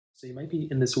So you might be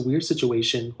in this weird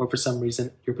situation where for some reason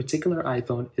your particular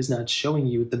iPhone is not showing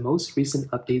you the most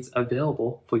recent updates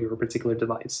available for your particular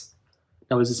device.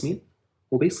 Now, what does this mean?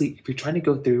 Well, basically, if you're trying to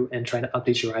go through and trying to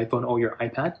update your iPhone or your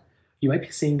iPad, you might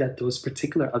be seeing that those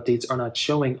particular updates are not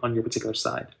showing on your particular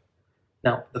side.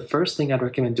 Now, the first thing I'd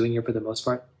recommend doing here for the most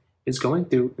part is going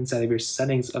through inside of your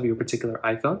settings of your particular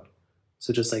iPhone.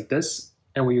 So just like this,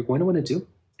 and what you're going to want to do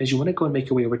is you want to go and make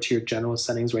your way over to your general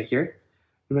settings right here.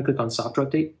 You want to click on software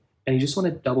update, and you just want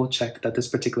to double check that this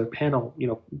particular panel,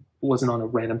 wasn't on a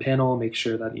random panel. Make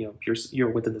sure that you're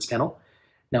within this panel.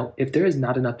 Now, if there is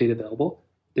not an update available,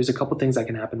 there's a couple things that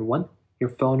can happen. One, your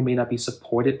phone may not be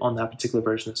supported on that particular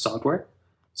version of software.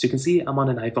 So you can see I'm on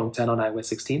an iPhone 10 on iOS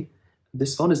 16.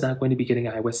 This phone is not going to be getting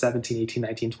iOS 17, 18,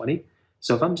 19, 20.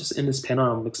 So if I'm just in this panel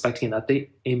and I'm expecting an update,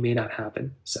 it may not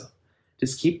happen. So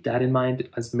just keep that in mind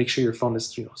as make sure your phone is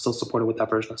still supported with that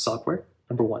version of software,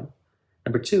 number one.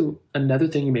 Number two, another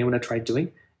thing you may want to try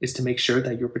doing is to make sure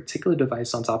that your particular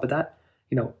device on top of that,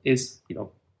 is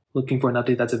looking for an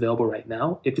update that's available right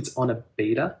now if it's on a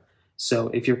beta. So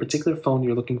if your particular phone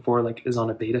you're looking for is on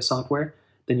a beta software,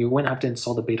 then you're going to have to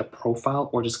install the beta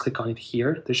profile or just click on it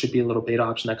here. There should be a little beta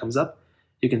option that comes up.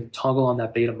 You can toggle on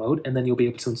that beta mode and then you'll be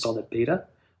able to install the beta.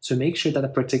 So make sure that a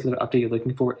particular update you're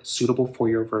looking for is suitable for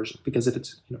your version. Because if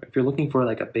it's if you're looking for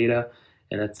a beta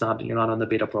and you're not on the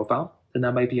beta profile, then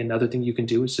that might be another thing you can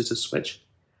do is just a switch.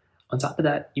 On top of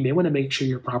that, you may want to make sure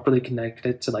you're properly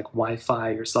connected to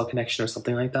Wi-Fi or cell connection or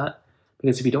something like that.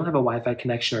 Because if you don't have a Wi-Fi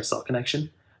connection or cell connection,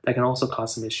 that can also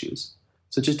cause some issues.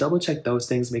 So just double check those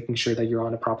things, making sure that you're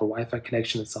on a proper Wi-Fi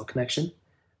connection and cell connection.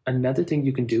 Another thing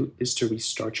you can do is to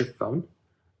restart your phone.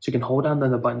 So you can hold down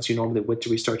the buttons you normally would to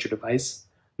restart your device,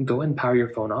 and go ahead and power your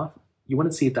phone off. You want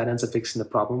to see if that ends up fixing the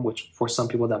problem, which for some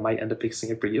people that might end up fixing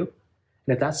it for you.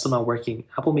 And if that's still not working,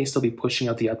 Apple may still be pushing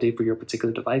out the update for your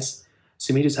particular device.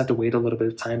 So you may just have to wait a little bit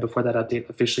of time before that update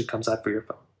officially comes out for your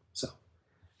phone. So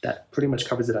that pretty much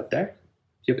covers it up there.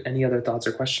 If you have any other thoughts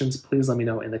or questions, please let me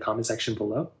know in the comment section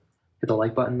below. Hit the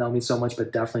like button, that would mean so much,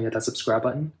 but definitely hit that subscribe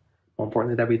button. More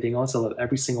importantly than everything else, I love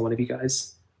every single one of you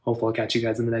guys. Hopefully I'll catch you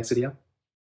guys in the next video.